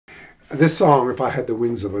This song, If I Had the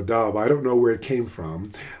Wings of a Dove, I don't know where it came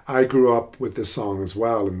from. I grew up with this song as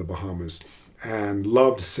well in the Bahamas and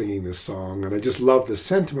loved singing this song. And I just love the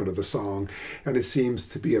sentiment of the song. And it seems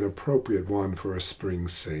to be an appropriate one for a spring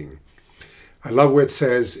sing. I love where it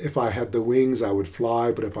says, if I had the wings, I would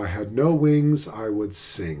fly. But if I had no wings, I would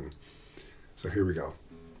sing. So here we go.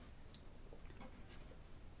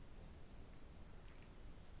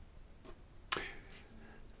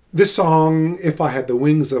 This song, If I Had the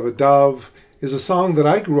Wings of a Dove, is a song that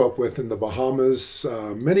I grew up with in the Bahamas.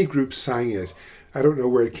 Many groups sang it. I don't know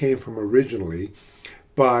where it came from originally,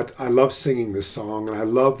 but I love singing this song. And I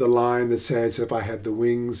love the line that says, if I had the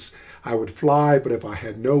wings, I would fly, but if I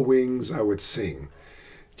had no wings, I would sing.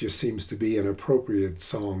 It just seems to be an appropriate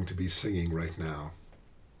song to be singing right now.